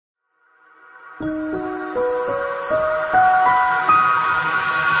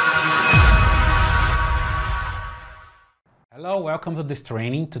Hello, welcome to this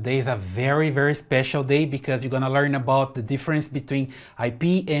training. Today is a very special day because you're gonna learn about the difference between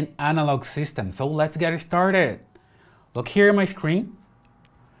IP and analog systems. So let's get started. Look here on my screen.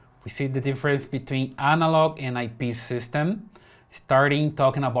 We see the difference between analog and IP system. Starting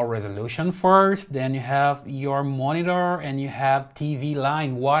talking about resolution first, then you have your monitor and you have TV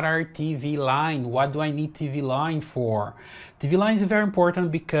line. What are TV line? What do I need TV line for? TV line is very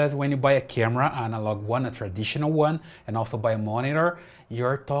important because when you buy a camera, analog one, a traditional one, and also buy a monitor,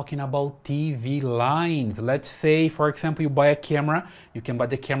 you're talking about TV lines. Let's say, for example, you buy a camera. You can buy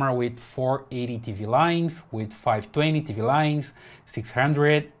the camera with 480 TV lines, with 520 TV lines,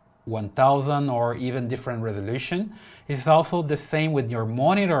 600, 1000, or even different resolution. It's also the same with your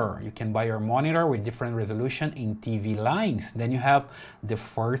monitor. You can buy your monitor with different resolution in TV lines. Then you have the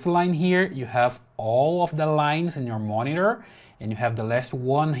first line here. You have all of the lines in your monitor, and you have the last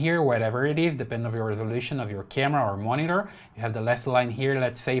one here, whatever it is, depending on your resolution of your camera or monitor. You have the last line here,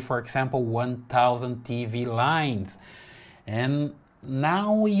 let's say, for example, 1000 TV lines. And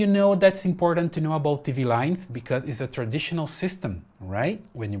now you know that's important to know about TV lines because it's a traditional system, right?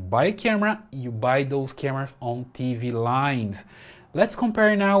 When you buy a camera, you buy those cameras on TV lines. Let's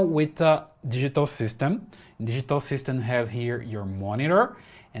compare now with a digital system. In digital system, you have here your monitor,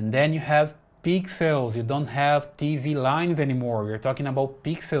 and then you have pixels. You don't have TV lines anymore. We're talking about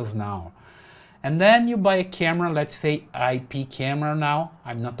pixels now. And then you buy a camera, let's say IP camera now.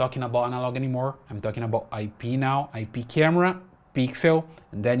 I'm not talking about analog anymore. I'm talking about IP now. IP camera, pixel,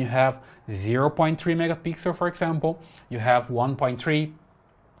 and then you have 0.3 megapixel, for example. You have 1.3,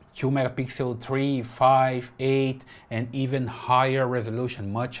 2 megapixel, 3, 5, 8, and even higher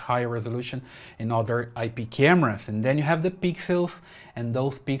resolution, much higher resolution in other IP cameras. And then you have the pixels, and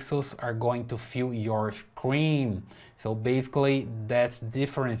those pixels are going to fill your screen. So basically, that's the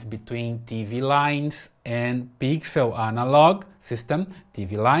difference between TV lines and pixel analog system,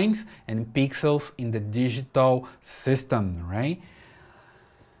 TV lines, and pixels in the digital system, right?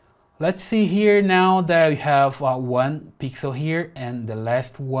 Let's see here now that we have one pixel here and the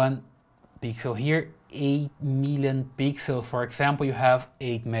last one pixel here, 8 million pixels. For example, you have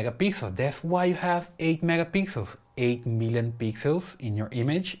 8 megapixels. That's why you have 8 megapixels. 8 million pixels in your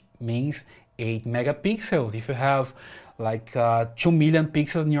image means 8 megapixels. If you have like 2 million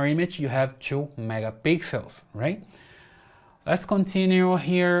pixels in your image, you have 2 megapixels, right? Let's continue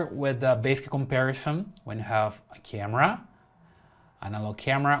here with the basic comparison. When you have a camera, analog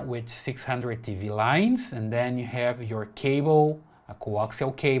camera with 600 TV lines, and then you have your cable, a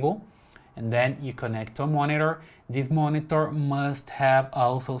coaxial cable, and then you connect to a monitor. This monitor must have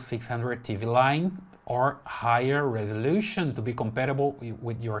also 600 TV line or higher resolution to be compatible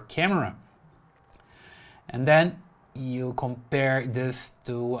with your camera. And then you compare this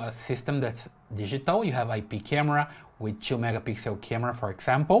to a system that's digital. You have IP camera with 2 megapixel camera, for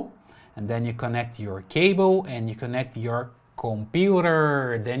example, and then you connect your cable and you connect your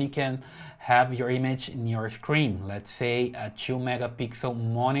computer. Then you can have your image in your screen. Let's say a 2 megapixel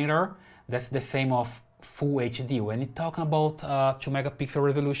monitor. That's the same of Full HD. When you talk about 2 megapixel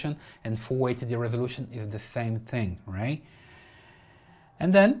resolution and Full HD resolution is the same thing, right?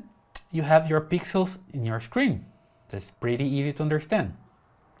 And then you have your pixels in your screen. That's pretty easy to understand.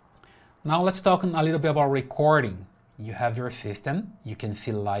 Now let's talk a little bit about recording. You have your system. You can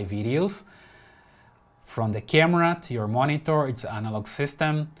see live videos. From the camera to your monitor, it's an analog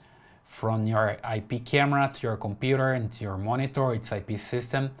system. From your IP camera to your computer and to your monitor, it's IP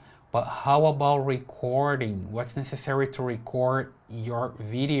system. But how about recording? What's necessary to record your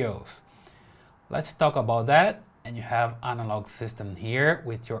videos? Let's talk about that. And you have analog system here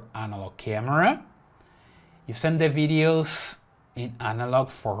with your analog camera. You send the videos in analog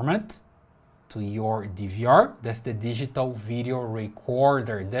format to your DVR. That's the digital video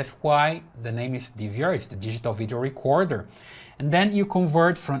recorder. That's why the name is DVR, it's the digital video recorder. And then you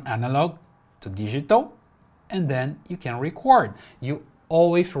convert from analog to digital, and then you can record. You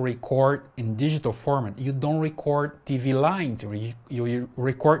always record in digital format. You don't record TV lines, you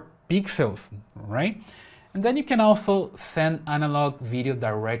record pixels, right? And then you can also send analog video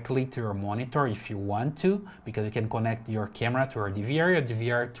directly to your monitor if you want to, because you can connect your camera to your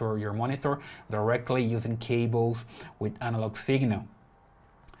DVR to your monitor directly using cables with analog signal.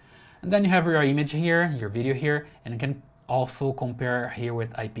 And then you have your image here, your video here, and you can also compare here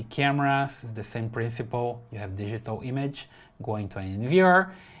with IP cameras. It's the same principle. You have digital image going to an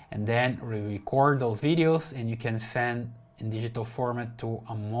DVR, and then record those videos, and you can send in digital format to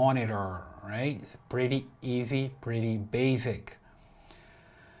a monitor, right? It's pretty easy, pretty basic.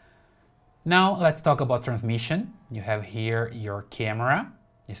 Now let's talk about transmission. You have here your camera,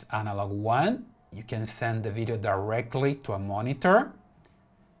 it's analog 1. You can send the video directly to a monitor.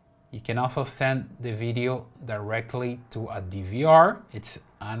 You can also send the video directly to a DVR, it's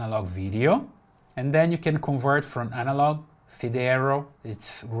analog video. And then you can convert from analog, see the arrow,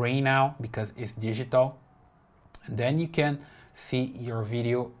 it's gray now because it's digital. And then you can see your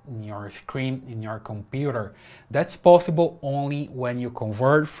video in your screen in your computer. That's possible only when you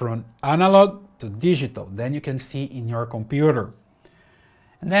convert from analog to digital. Then you can see in your computer.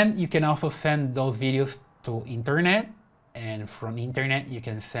 And then you can also send those videos to internet, and from internet you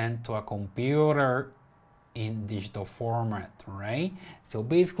can send to a computer in digital format, right? So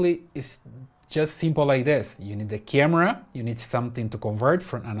basically it's just simple like this. You need the camera, you need something to convert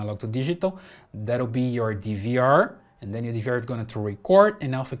from analog to digital. That'll be your DVR, and then your DVR is going to record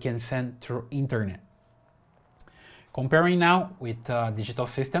and also can send through internet. Comparing now with a digital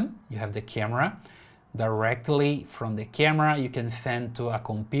system, you have the camera. Directly from the camera you can send to a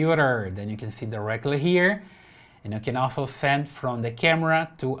computer, then you can see directly here. And you can also send from the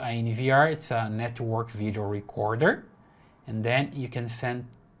camera to a NVR, it's a network video recorder. And then you can send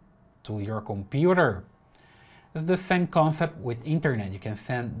to your computer. It's the same concept with internet. You can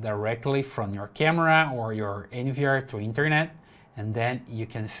send directly from your camera or your NVR to internet, and then you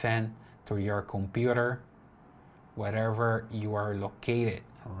can send to your computer wherever you are located,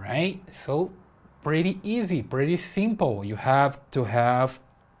 right? So pretty easy, pretty simple. You have to have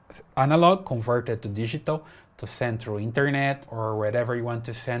analog converted to digital to send through internet or wherever you want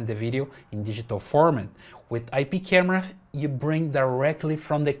to send the video in digital format. With IP cameras, you bring directly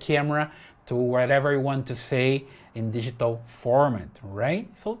from the camera to whatever you want to say in digital format, right?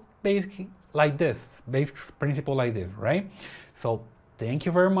 So basically like this, basic principle like this, right? So thank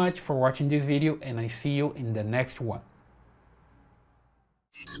you very much for watching this video, and I see you in the next one.